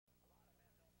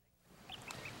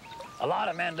A lot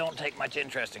of men don't take much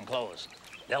interest in clothes.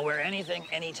 They'll wear anything,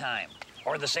 anytime,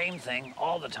 or the same thing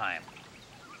all the time.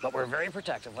 But we're very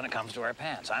protective when it comes to our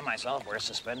pants. I myself wear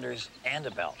suspenders and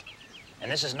a belt. And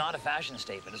this is not a fashion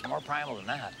statement, it's more primal than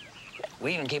that.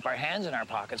 We even keep our hands in our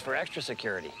pockets for extra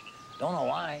security. Don't know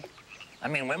why. I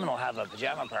mean, women will have a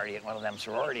pajama party at one of them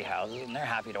sorority houses, and they're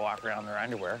happy to walk around in their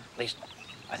underwear. At least,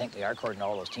 I think they are, according to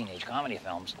all those teenage comedy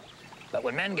films. But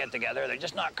when men get together, they're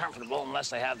just not comfortable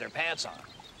unless they have their pants on.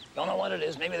 Don't know what it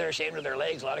is. Maybe they're ashamed of their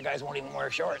legs. A lot of guys won't even wear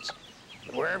shorts.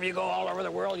 But wherever you go all over the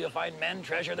world, you'll find men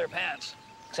treasure their pants.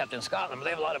 Except in Scotland, but they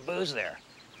have a lot of booze there.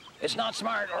 It's not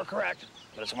smart or correct,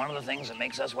 but it's one of the things that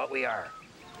makes us what we are.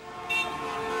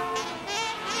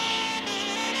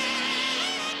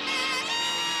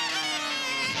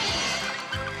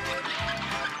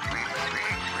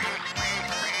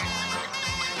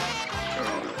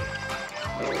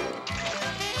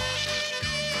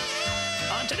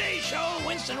 On today's show,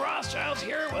 Winston Rothschild's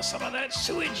here with some of that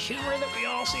sewage humor that we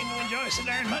all seem to enjoy so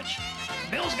darn much.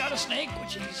 Bill's got a snake,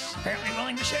 which he's apparently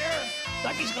willing to share.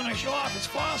 Ducky's gonna show off his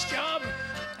floss job,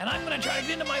 and I'm gonna try to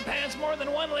get into my pants more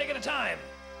than one leg at a time.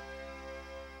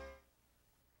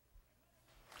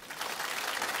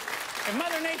 If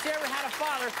Mother Nature ever had a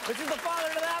father, this is the father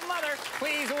to that mother.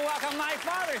 Please welcome my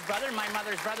father's brother, my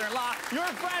mother's brother-in-law, your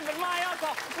friend and my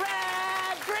uncle,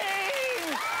 Red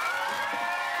Green!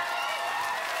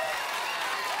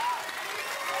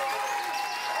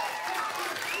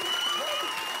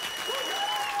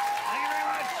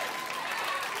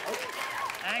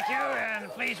 Thank you, and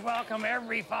please welcome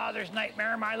every father's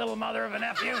nightmare, my little mother of a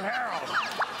nephew, Harold.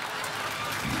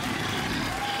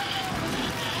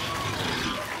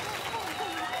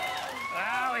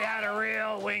 Well, we had a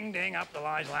real wing-ding up the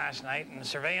lodge last night, and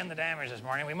surveying the damage this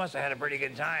morning, we must have had a pretty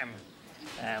good time.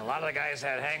 And a lot of the guys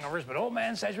had hangovers, but old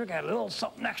man Sedgwick had a little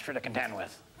something extra to contend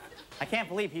with. I can't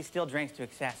believe he still drinks to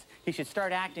excess. He should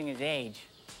start acting his age.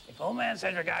 If old man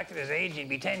Sedgwick acted his age, he'd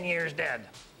be 10 years dead.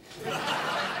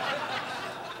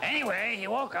 Anyway, he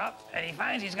woke up, and he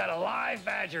finds he's got a live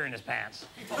badger in his pants.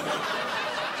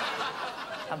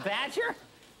 A badger?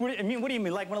 What do you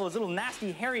mean, like one of those little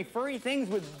nasty, hairy, furry things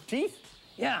with teeth?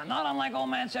 Yeah, not unlike old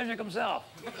man Sedgwick himself.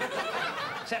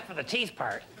 Except for the teeth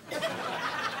part.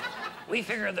 We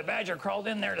figured the badger crawled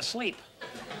in there to sleep.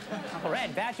 Uncle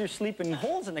Red, badgers sleep in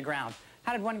holes in the ground.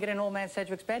 How did one get in old man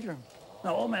Sedgwick's bedroom?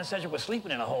 No, old man Sedgwick was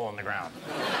sleeping in a hole in the ground.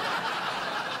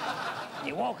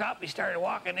 He woke up, he started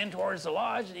walking in towards the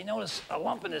lodge, and he noticed a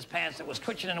lump in his pants that was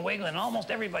twitching and wiggling, and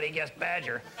almost everybody guessed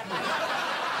badger.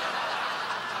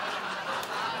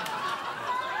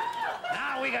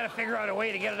 Now we gotta figure out a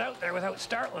way to get it out there without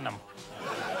startling him.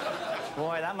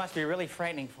 Boy, that must be really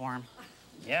frightening for him.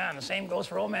 Yeah, and the same goes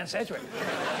for old man Sedgwick.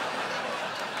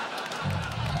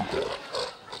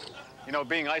 You know,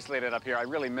 being isolated up here, I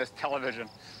really miss television.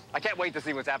 I can't wait to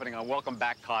see what's happening on Welcome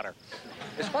Back, Kotter.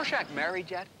 Is Horshack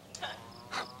married yet?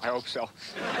 I hope so.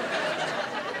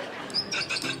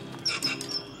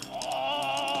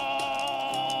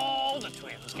 All the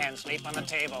twins can sleep on the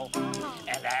table,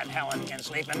 and Aunt Helen can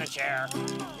sleep in the chair.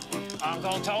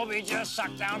 Uncle Toby just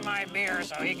sucked down my beer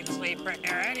so he can sleep pretty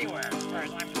near anywhere. As far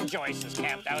as I'm concerned, Joyce is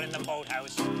camped out in the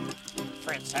boathouse.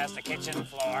 Fritz has the kitchen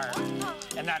floor.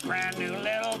 And that brand new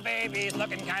little baby's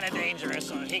looking kind of dangerous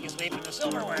so he can sleep in the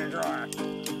silverware drawer.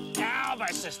 Now my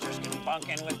sisters can bunk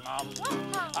in with Mom.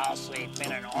 I'll sleep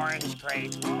in an orange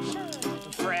crate.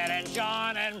 Fred and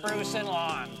John and Bruce and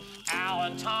Lon. Al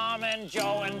and Tom and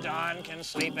Joe and Don can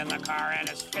sleep in the car and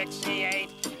asphyxiate.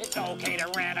 It's okay to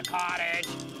rent a cottage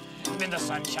in the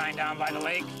sunshine down by the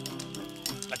lake.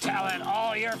 But telling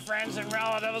all your friends and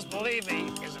relatives, believe me,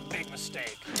 is a big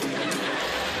mistake.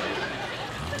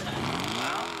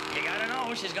 Well, you gotta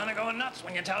know she's gonna go nuts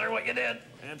when you tell her what you did.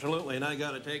 Absolutely, and I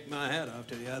gotta take my hat off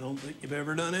to you. I don't think you've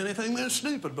ever done anything this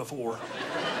stupid before.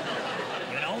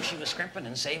 You know, she was scrimping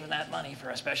and saving that money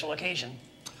for a special occasion.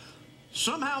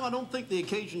 Somehow, I don't think the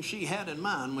occasion she had in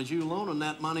mind was you loaning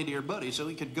that money to your buddy so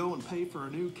he could go and pay for a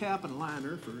new cap and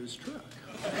liner for his truck.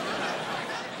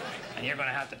 And you're gonna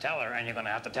have to tell her, and you're gonna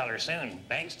have to tell her soon.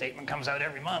 Bank statement comes out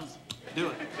every month. Do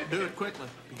it. Do it quickly,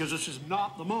 because this is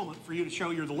not the moment for you to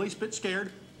show you're the least bit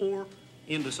scared or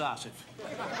indecisive.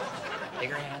 Take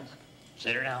her hands,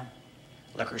 sit her down,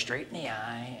 look her straight in the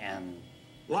eye, and...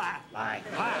 Lie. Lie.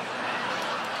 Lie.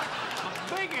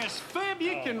 The biggest fib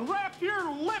you can wrap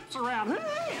your lips around.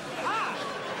 Lie.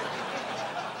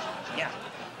 Yeah.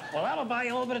 Well, that'll buy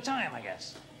you a little bit of time, I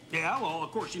guess. Yeah, well,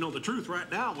 of course, you know, the truth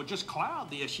right now would just cloud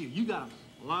the issue. You gotta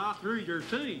lie through your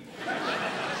teeth.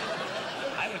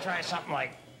 I would try something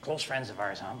like, close friends of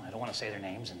ours, I don't want to say their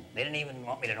names, and they didn't even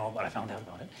want me to know about it. I found out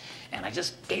about it. And I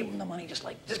just gave them the money just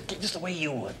the way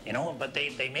you would, you know? But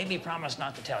they made me promise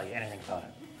not to tell you anything about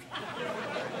it.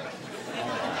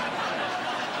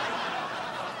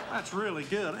 That's really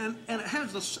good, and it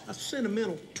has a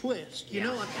sentimental twist, you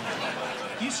know?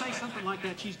 You say something like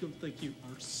that, she's gonna think you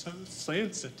are so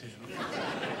sensitive.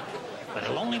 But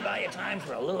it'll only buy you time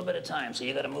for a little bit of time, so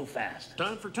you gotta move fast.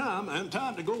 Time for time, and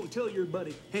time to go and tell your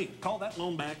buddy, hey, call that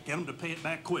loan back, get him to pay it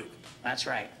back quick. That's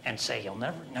right, and say you'll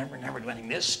never do anything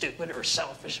this stupid or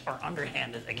selfish or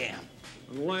underhanded again.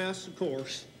 Unless, of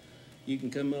course, you can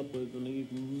come up with an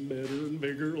even better and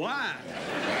bigger lie.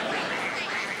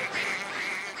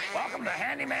 Welcome to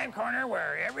Handyman Corner,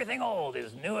 where everything old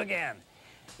is new again.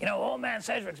 You know, old man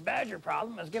Sedgwick's badger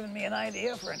problem has given me an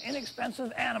idea for an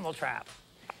inexpensive animal trap.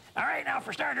 All right, now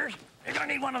for starters, you're gonna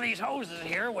need one of these hoses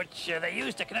here, which they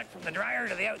use to connect from the dryer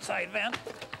to the outside vent,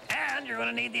 and you're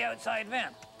gonna need the outside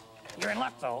vent. You're in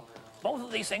luck, though. Both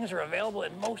of these things are available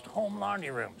in most home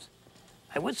laundry rooms.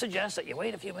 I would suggest that you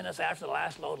wait a few minutes after the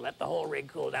last load, let the whole rig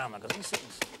cool down, because these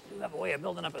things do have a way of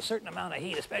building up a certain amount of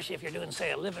heat, especially if you're doing,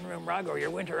 say, a living room rug or your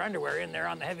winter underwear in there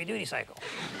on the heavy-duty cycle.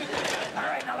 All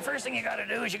right, now the first thing you gotta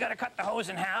do is you gotta cut the hose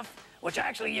in half, which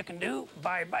actually you can do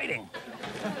by biting.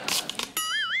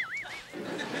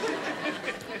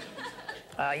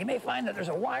 You may find that there's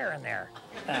a wire in there,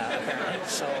 apparently,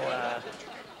 so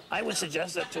I would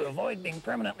suggest that to avoid being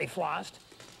permanently flossed,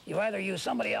 you either use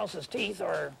somebody else's teeth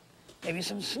or maybe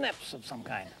some snips of some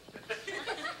kind.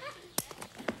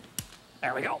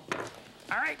 There we go.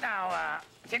 All right, now,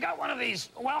 if you got one of these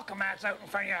welcome mats out in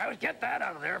front of your house, get that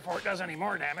out of there before it does any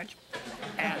more damage.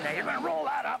 And you're gonna roll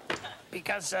that up,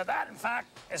 because that, in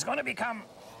fact, is gonna become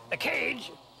the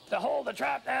cage to hold the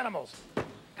trapped animals.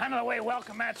 Kind of the way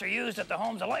welcome mats are used at the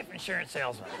homes of life insurance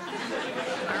salesmen.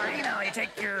 All right, now you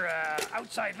take your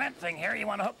outside vent thing here. You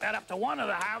want to hook that up to one of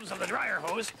the halves of the dryer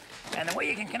hose. And the way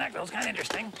you can connect those, kind of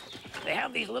interesting. They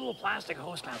have these little plastic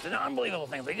hose clamps. They're unbelievable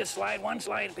things. They just slide, one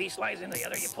slide piece slides into the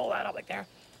other. You pull that up like there.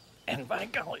 And by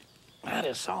golly, that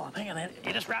is solid. And then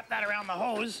you just wrap that around the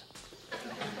hose.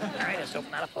 All right, let's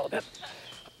open that up a little bit.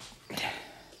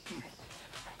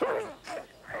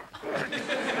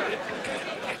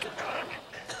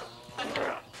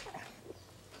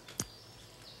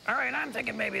 All right, I'm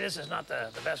thinking maybe this is not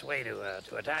the best way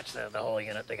to attach the whole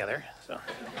unit together, so.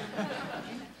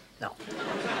 No.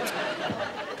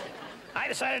 I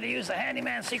decided to use the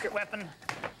handyman's secret weapon,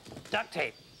 duct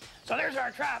tape. So there's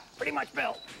our trap, pretty much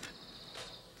built.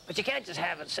 But you can't just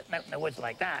have it sitting out in the woods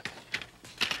like that.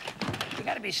 You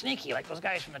gotta be sneaky, like those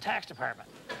guys from the tax department.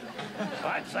 So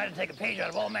I decided to take a page out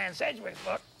of old man Sedgwick's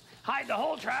book, hide the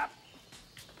whole trap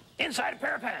inside a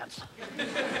pair of pants.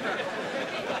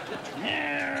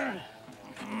 There.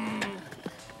 And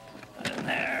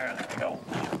there we go.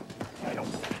 There we go.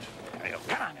 There we go.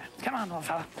 Come on, little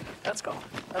fella. Let's go.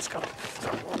 Let's go.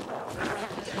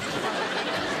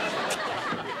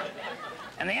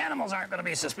 And the animals aren't going to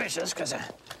be suspicious, because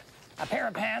a pair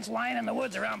of pants lying in the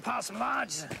woods around Possum Lodge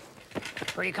is a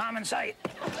pretty common sight.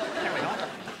 There we go.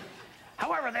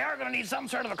 However, they are going to need some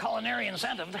sort of a culinary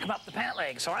incentive to come up the pant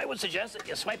leg, so I would suggest that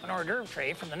you swipe an hors d'oeuvre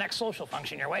tray from the next social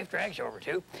function your wife drags you over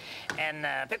to, and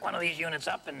pick one of these units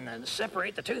up and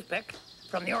separate the toothpick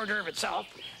from the hors d'oeuvre itself.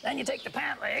 Then you take the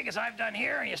pant leg, as I've done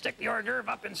here, and you stick the hors d'oeuvre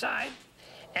up inside,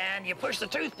 and you push the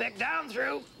toothpick down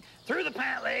through the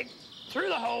pant leg, through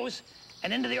the hose,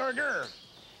 and into the hors d'oeuvre.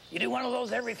 You do one of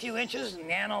those every few inches, and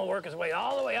the animal will work his way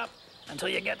all the way up until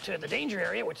you get to the danger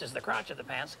area, which is the crotch of the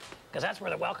pants, because that's where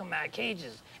the welcome mat cage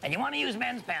is. And you want to use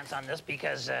men's pants on this,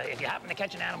 because if you happen to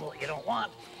catch an animal that you don't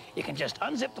want, you can just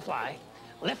unzip the fly,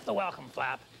 lift the welcome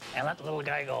flap, and let the little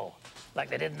guy go, like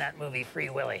they did in that movie, Free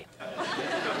Willy.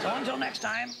 So until next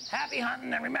time, happy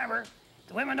hunting, and remember, if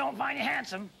the women don't find you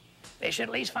handsome, they should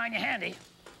at least find you handy.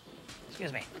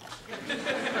 Excuse me.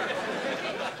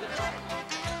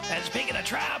 And speaking of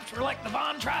traps, we're like the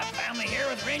Von Trapp family here,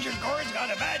 with Ranger Gord's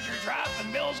got a badger trap,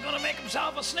 and Bill's gonna make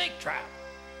himself a snake trap.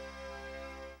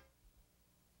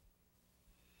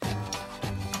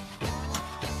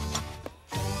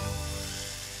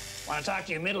 Want to talk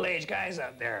to you middle-aged guys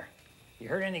out there. You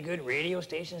heard any good radio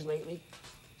stations lately?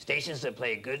 Stations that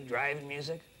play good driving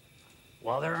music?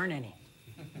 Well, there aren't any.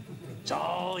 It's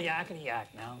all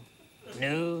yakety-yak now.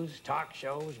 News, talk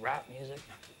shows, rap music.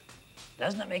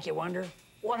 Doesn't it make you wonder,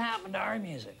 what happened to our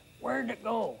music? Where did it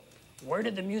go? Where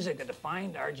did the music that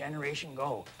defined our generation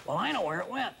go? Well, I know where it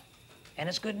went, and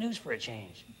it's good news for a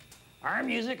change. Our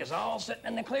music is all sitting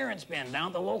in the clearance bin down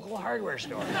at the local hardware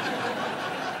store.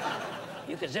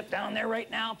 You could zip down there right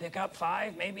now, pick up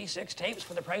 5, maybe 6 tapes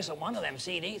for the price of one of them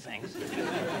CD things.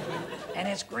 And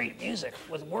it's great music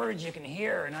with words you can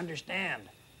hear and understand.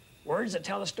 Words that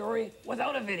tell a story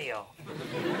without a video.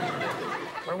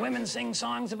 Where women sing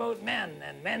songs about men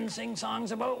and men sing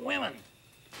songs about women.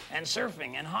 And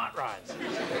surfing and hot rods.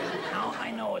 Now,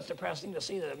 I know it's depressing to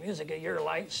see the music of your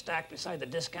life stacked beside the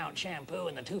discount shampoo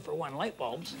and the 2-for-1 light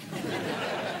bulbs.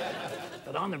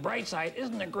 But on the bright side,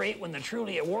 isn't it great when the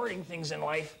truly awarding things in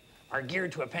life are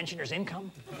geared to a pensioner's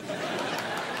income?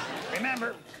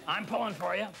 Remember, I'm pulling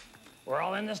for you. We're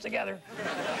all in this together.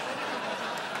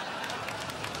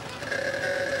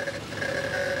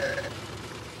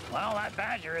 Well, that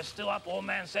badger is still up old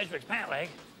man Sedgwick's pant leg.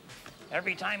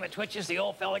 Every time it twitches, the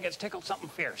old fella gets tickled something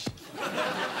fierce.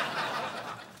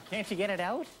 Can't you get it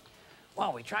out?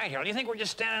 Well, we tried, Harold. Do you think we're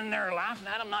just standing there laughing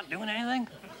at him, not doing anything?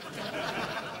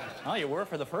 Well, you were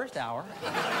for the first hour.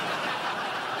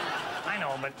 I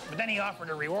know, but then he offered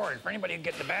a reward for anybody who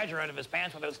get the badger out of his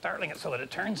pants without startling it so that it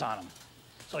turns on him.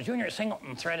 So Junior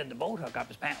Singleton threaded the boat hook up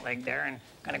his pant leg there and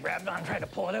kind of grabbed on and tried to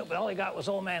pull it out, but all he got was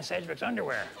old man Sedgwick's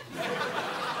underwear.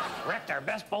 Wrecked our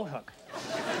best boat hook.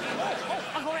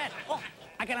 Uncle Red,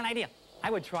 I got an idea.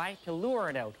 I would try to lure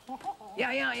it out.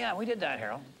 Yeah, we did that,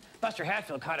 Harold. Buster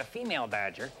Hatfield caught a female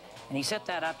badger, and he set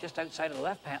that up just outside of the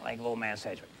left pant leg of old man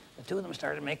Sedgwick. The two of them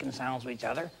started making sounds with each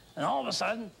other, and all of a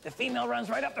sudden, the female runs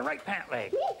right up the right pant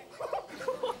leg.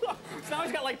 So now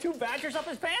he's got like 2 badgers up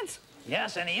his pants?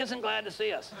 Yes, and he isn't glad to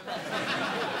see us.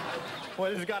 Well,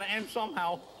 this has got to end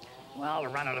somehow. Well,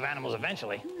 we'll run out of animals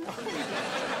eventually.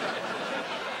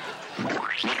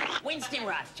 Winston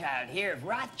Rothschild here of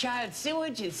Rothschild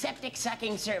Sewage and Septic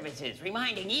Sucking Services,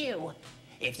 reminding you,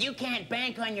 if you can't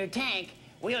bank on your tank,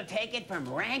 we'll take it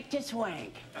from rank to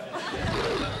swank.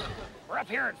 We're up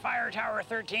here at Fire Tower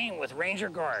 13 with Ranger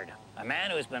Gord, a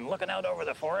man who's been looking out over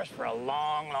the forest for a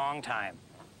long, long time.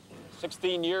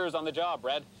 16 years on the job,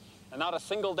 Red. And not a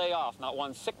single day off, not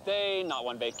one sick day, not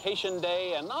one vacation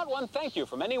day, and not one thank you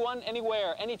from anyone,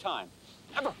 anywhere, anytime.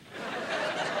 Ever.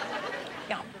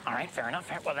 Yeah, all right, fair enough.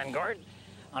 Well then, Gord,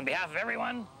 on behalf of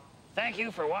everyone, thank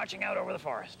you for watching out over the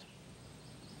forest.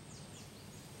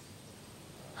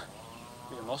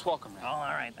 You're most welcome, Red. Oh, all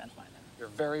right, that's fine then. You're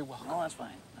very welcome. No, that's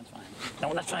fine, that's fine.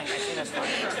 No, that's fine, I see, that's fine,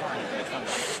 that's fine,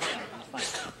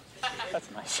 that's fine. That's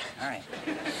nice. All right.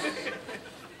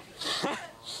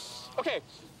 Okay,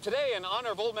 today, in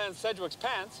honor of old man Sedgwick's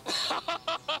pants,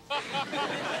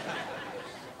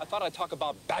 I thought I'd talk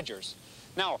about badgers.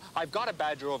 Now, I've got a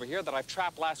badger over here that I've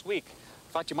trapped last week.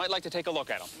 Thought you might like to take a look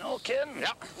at him. No kidding?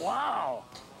 Yep. Wow,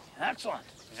 excellent.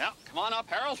 Yeah, come on up,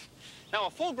 Harold. Now, a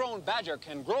full-grown badger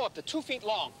can grow up to 2 feet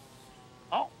long.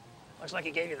 Oh, looks like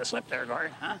he gave you the slip there,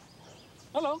 Gord, huh?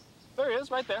 Hello, there he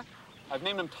is, right there. I've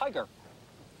named him Tiger.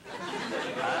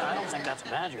 I don't think that's a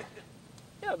badger.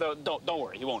 Yeah, don't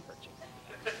worry, he won't hurt you.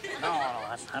 No,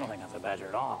 I don't think that's a badger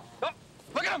at all. Oh,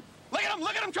 look at him! Look at him!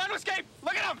 Look at him trying to escape!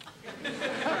 Look at him!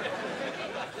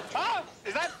 Huh?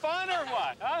 Is that fun or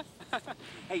what, huh?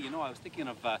 Hey, you know, I was thinking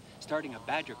of starting a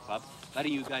badger club,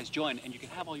 letting you guys join, and you can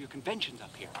have all your conventions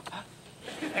up here. Huh?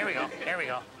 Here we go, here we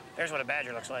go. There's what a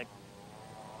badger looks like.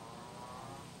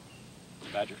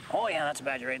 Badger? Oh, yeah, that's a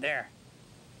badger right there.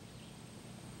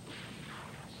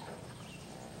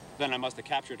 Then I must have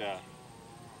captured a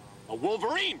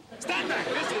wolverine! Stand back!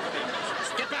 This is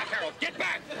dangerous. Get back, Harold! Get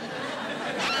back!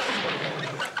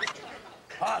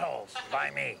 Potholes by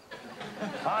me.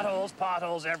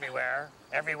 Potholes everywhere,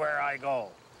 everywhere I go.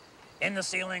 In the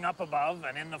ceiling up above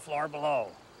and in the floor below.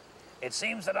 It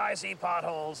seems that I see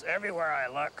potholes everywhere I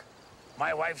look.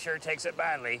 My wife sure takes it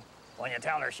badly when you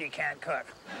tell her she can't cook.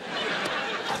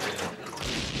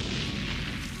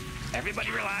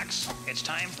 Everybody relax. It's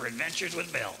time for Adventures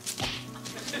with Bill.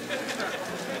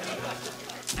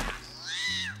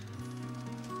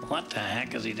 What the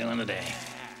heck is he doing today?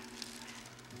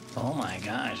 Oh my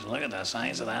gosh, look at the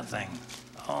size of that thing.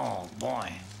 Oh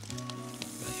boy.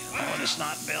 Oh, it's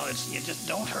not Bill. You just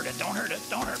don't hurt it. Don't hurt it.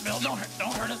 Don't hurt Bill. Don't hurt it.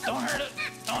 Don't hurt it. Don't hurt it.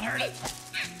 Don't hurt it.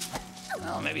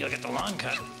 Well, maybe you'll get the lawn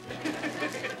cut.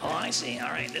 Oh, I see. All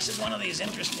right. This is one of these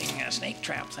interesting snake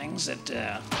trap things that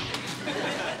they're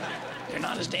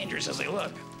not as dangerous as they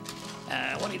look.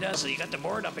 What he does is you got the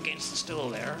board up against the stool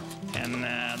there, and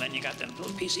then you got the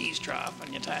little piece of eaves trough,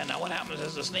 and you tie it. Now what happens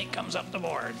is the snake comes up the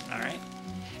board, all right?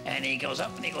 And he goes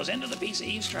up and he goes into the piece of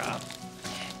eaves trough,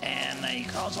 and he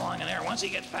crawls along in there. Once he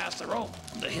gets past the rope,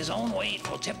 his own weight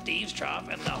will tip the eaves trough,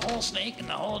 and the whole snake and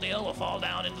the whole deal will fall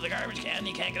down into the garbage can.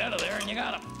 You can't get out of there, and you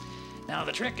got him. Now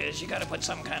the trick is you got to put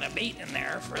some kind of bait in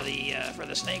there for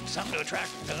the snake, something to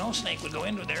attract, because no snake would go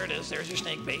into it. There it is. There's your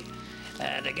snake bait.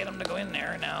 to get them to go in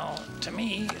there. Now, to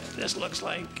me, this looks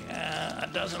like a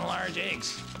dozen large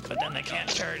eggs, but then they can't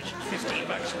charge 15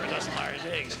 bucks for a dozen large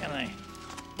eggs, can they?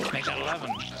 Make that 11,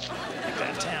 make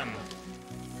that 10.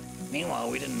 Meanwhile,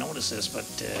 we didn't notice this, but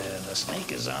the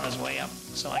snake is on his way up,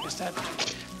 so I guess that,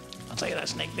 I'll tell you, that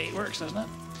snake bait works, doesn't it?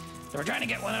 So we're trying to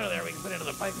get one out of there we can put into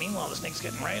the pipe. Meanwhile, the snake's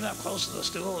getting right up close to the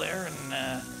stool there, and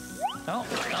no, I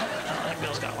think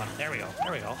Bill's got one. There we go,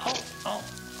 there we go. Oh.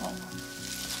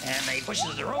 And he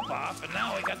pushes the rope off, and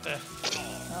now we got the,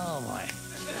 oh boy.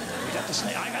 We got the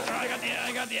snake, I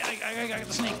got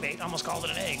the snake bait, almost called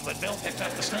it an egg, but Bill picked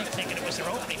up the snake thinking it was the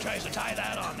rope, and he tries to tie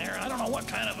that on there. I don't know what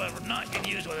kind of a knot you'd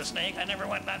use with a snake. I never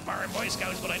went that far in Boy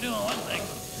Scouts, but I do know one thing.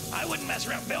 I wouldn't mess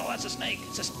around. Bill, that's a snake.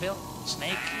 It's just Bill,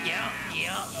 snake, yeah.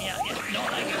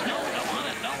 Don't like it, no,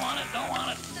 don't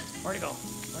want it. Where'd it go?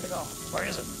 Where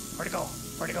is it? Where'd it go?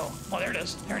 Oh, there it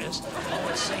is. Oh,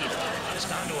 it's safe. It's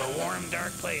gone to a warm,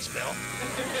 dark place, Bill.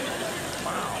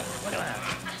 Wow, look at that.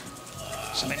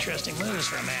 Some interesting moves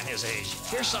for a man his age.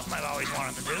 Here's something I've always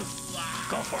wanted to do.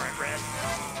 Go for it, Red.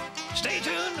 Stay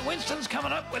tuned. Winston's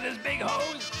coming up with his big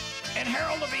hose, and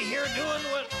Harold will be here doing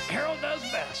what Harold does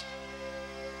best.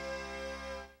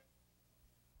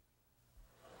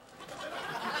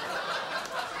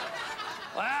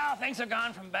 Well, things have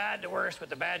gone from bad to worse with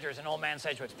the badgers in Old Man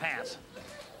Sedgwick's pants.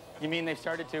 You mean they've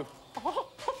started to...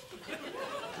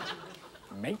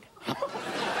 mate?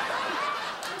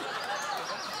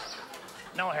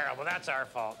 No, Harold, well, that's our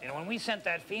fault. You know, when we sent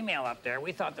that female up there,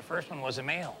 we thought the first one was a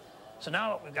male. So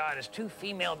now what we've got is two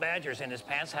female badgers in his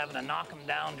pants having a knock him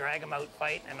down, drag him out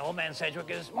fight, and Old Man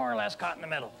Sedgwick is more or less caught in the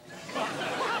middle.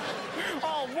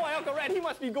 Oh, boy, Uncle Red, he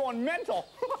must be going mental.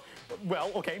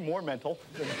 Well, okay, more mental.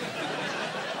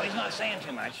 Well, he's not saying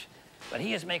too much, but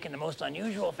he is making the most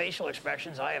unusual facial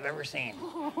expressions I have ever seen.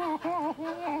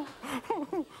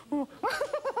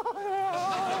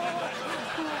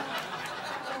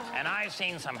 And I've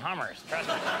seen some Hummers, trust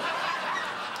me.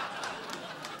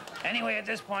 Anyway, at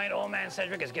this point, Old Man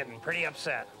Sedgwick is getting pretty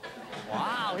upset.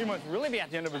 Wow, he must really be at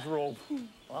the end of his rope.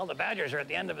 Well, the badgers are at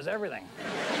the end of his everything.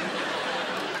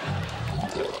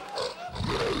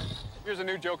 Here's a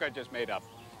new joke I just made up.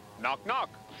 Knock,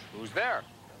 knock. Who's there?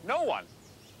 No one.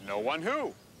 No one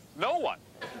who? No one.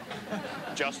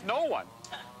 Just no one.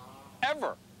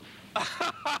 Ever.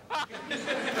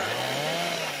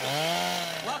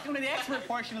 Welcome to the expert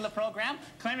portion of the program.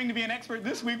 Claiming to be an expert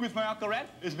this week with my Uncle Red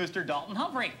is Mr. Dalton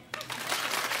Humphrey.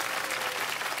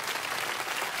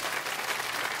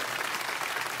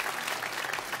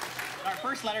 Our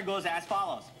first letter goes as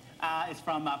follows. It's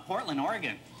from Portland,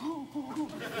 Oregon. All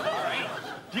right.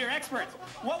 Dear experts,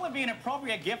 what would be an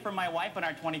appropriate gift for my wife on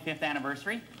our 25th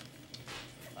anniversary?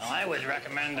 Well, I would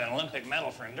recommend an Olympic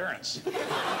medal for endurance. It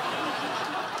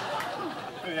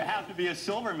would have to be a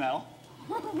silver medal.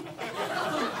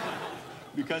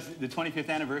 Because the 25th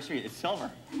anniversary is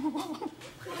silver.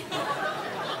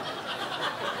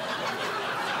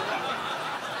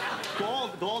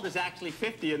 Gold is actually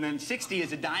 50, and then 60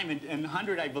 is a diamond, and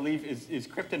 100, I believe, is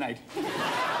kryptonite.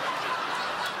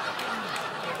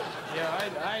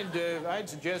 Yeah, I'd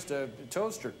suggest a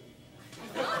toaster.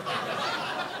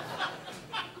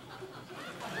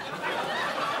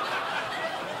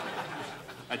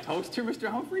 A toaster, Mr.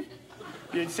 Humphrey?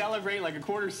 You'd celebrate like a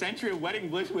quarter century of wedding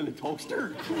bliss with a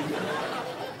toaster?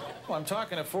 Well, I'm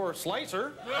talking a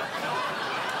 4-slicer.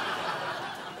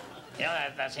 Yeah,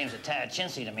 that seems a tad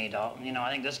chintzy to me, Dalton. You know,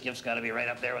 I think this gift's got to be right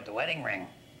up there with the wedding ring.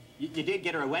 You did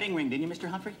get her a wedding ring, didn't you, Mr.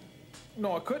 Humphrey?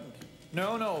 No, I couldn't.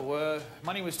 No,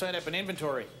 money was tied up in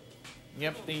inventory.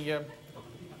 Yep, the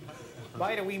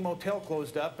Bida Wee Motel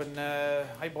closed up, and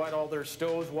I bought all their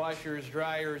stoves, washers,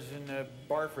 dryers, and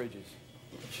bar fridges.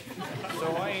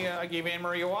 So I gave Anne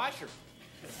Marie a washer.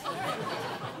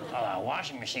 Well, a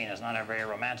washing machine is not a very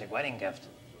romantic wedding gift.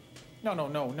 No,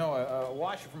 a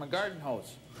washer from a garden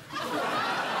hose.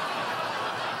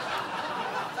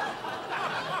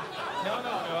 No,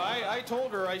 I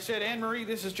told her, I said, Anne Marie,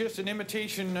 this is just an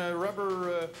imitation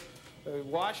rubber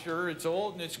washer. It's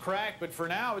old and it's cracked, but for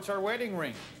now, it's our wedding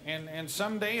ring. And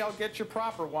someday I'll get you a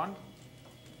proper one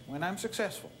when I'm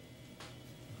successful.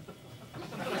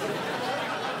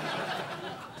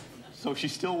 So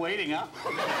she's still waiting, huh?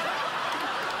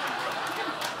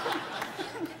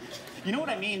 You know what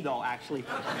I mean, though, actually?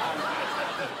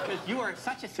 Because you are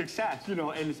such a success, you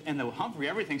know, and the Humphrey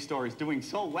Everything store is doing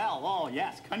so well. Oh,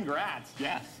 yes, congrats,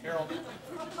 yes. Harold,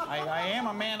 I am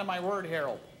a man of my word,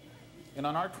 Harold. And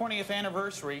on our 20th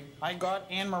anniversary, I got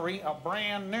Anne Marie a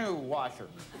brand new washer.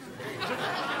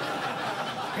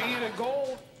 Painted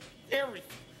gold, everything.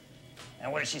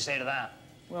 And what did she say to that?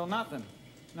 Well, nothing.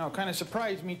 No, kind of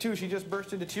surprised me, too. She just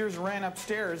burst into tears and ran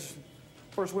upstairs.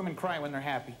 Of course, women cry when they're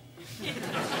happy. She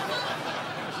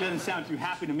doesn't sound too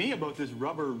happy to me about this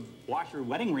rubber washer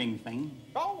wedding ring thing.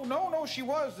 Oh, no, she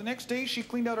was. The next day, she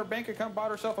cleaned out her bank account,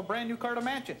 bought herself a brand new car to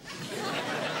match it.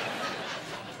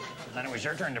 Then it was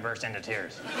your turn to burst into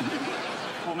tears.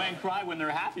 Well, men cry when they're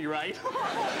happy, right?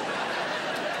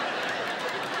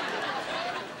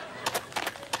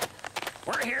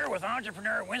 We're here with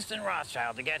entrepreneur Winston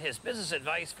Rothschild to get his business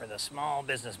advice for the small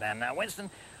businessman. Now,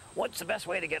 Winston, what's the best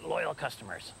way to get loyal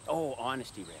customers? Oh,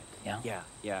 honesty, Red. Yeah?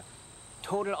 Yeah.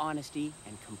 Total honesty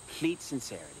and complete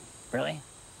sincerity. Really?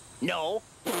 No.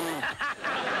 Boy,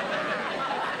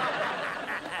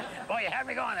 you had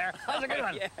me going there. That was a good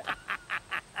one. Yeah.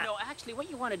 No, actually, what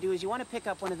you want to do is you want to pick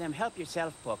up one of them help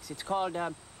yourself books. It's called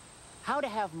How to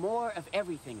Have More of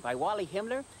Everything by Wally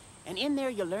Himmler. And in there,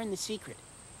 you'll learn the secret,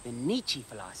 the Nietzsche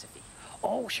philosophy.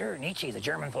 Oh, sure, Nietzsche, the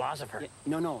German philosopher.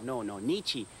 Yeah, no,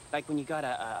 Nietzsche. Like when you got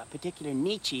a particular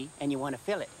Nietzsche and you want to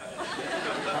fill it.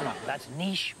 No, that's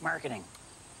niche marketing.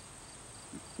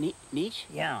 Niche?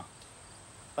 Yeah.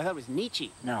 I thought it was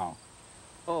Nietzsche. No.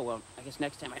 Oh, well, I guess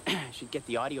next time I should get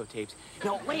the audio tapes.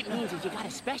 No, what it means is you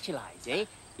gotta specialize, eh?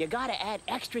 You gotta add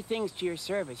extra things to your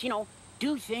service. You know,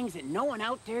 do things that no one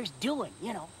out there's doing,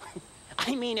 you know.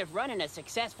 I mean, if running a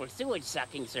successful sewage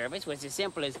sucking service was as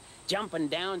simple as jumping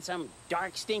down some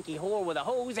dark, stinky hole with a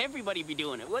hose, everybody'd be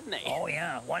doing it, wouldn't they? Oh,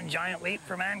 yeah. One giant leap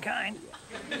for mankind.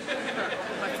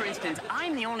 But for instance,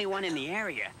 I'm the only one in the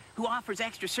area who offers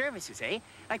extra services, eh?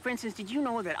 Like, for instance, did you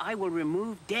know that I will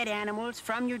remove dead animals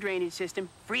from your drainage system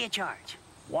free of charge?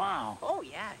 Wow. Oh,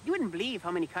 yeah. You wouldn't believe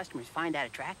how many customers find that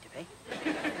attractive, eh?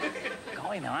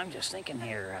 Golly, now, I'm just thinking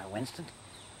here, Winston.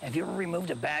 Have you ever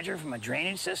removed a badger from a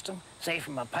drainage system? Say,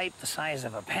 from a pipe the size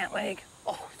of a pant leg?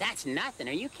 Oh, that's nothing.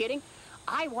 Are you kidding?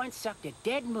 I once sucked a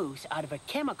dead moose out of a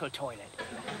chemical toilet.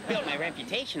 Built my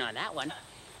reputation on that one.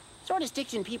 Sort of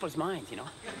sticks in people's minds, you know.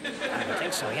 I would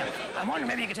think so, yeah. I'm wondering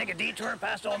maybe you could take a detour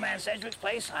past old man Sedgwick's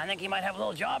place. I think he might have a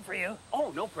little job for you.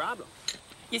 Oh, no problem.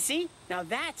 You see? Now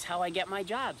that's how I get my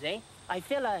jobs, eh? I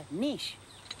fill a niche.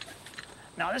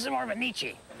 Now, this is more of a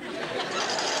Nietzsche.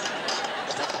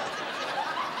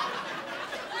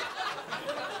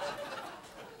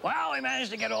 Well, we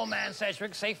managed to get old man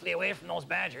Sedgwick safely away from those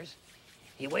badgers.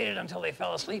 He waited until they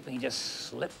fell asleep and he just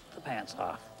slipped the pants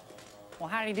off. Well,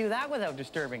 how did he do that without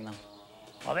disturbing them?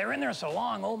 Well, they were in there so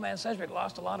long, old man Sedgwick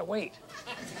lost a lot of weight.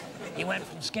 He went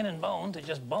from skin and bone to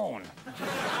just bone.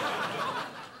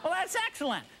 Well, that's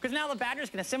excellent, because now the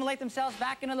badgers can assimilate themselves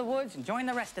back into the woods and join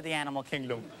the rest of the animal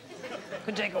kingdom.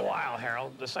 Could take a while,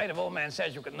 Harold. The sight of old man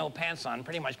Sedgwick with no pants on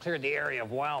pretty much cleared the area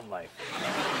of wildlife.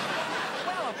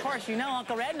 Well, of course, you know,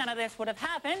 Uncle Red, none of this would have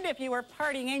happened if you were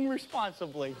partying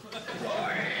responsibly.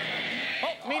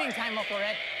 Oh, meeting time, Uncle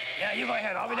Red. Yeah, you go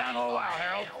ahead. I'll be down in a little while,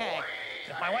 Harold. Okay.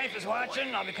 If my wife is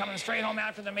watching, I'll be coming straight home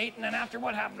after the meeting, and after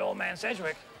what happened to old man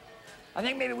Sedgwick, I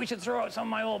think maybe we should throw out some of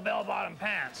my old bell-bottom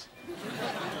pants.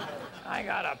 I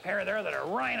got a pair there that a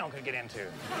rhino could get into.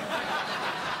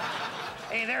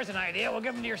 Hey, there's an idea. We'll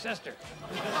give them to your sister.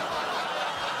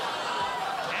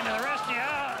 And to the rest of you,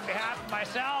 on behalf of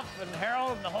myself and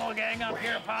Harold and the whole gang up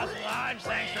here at Possum Lodge,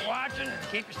 thanks for watching, and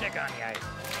keep your stick on the ice.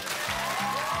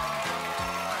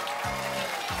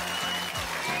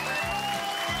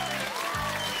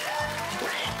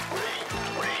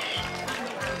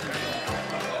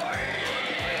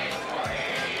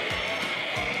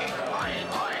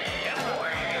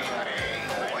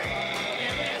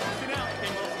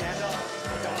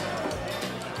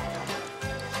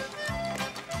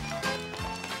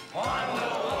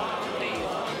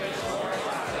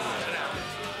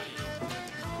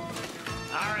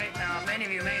 Many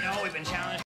of you may know we've been challenged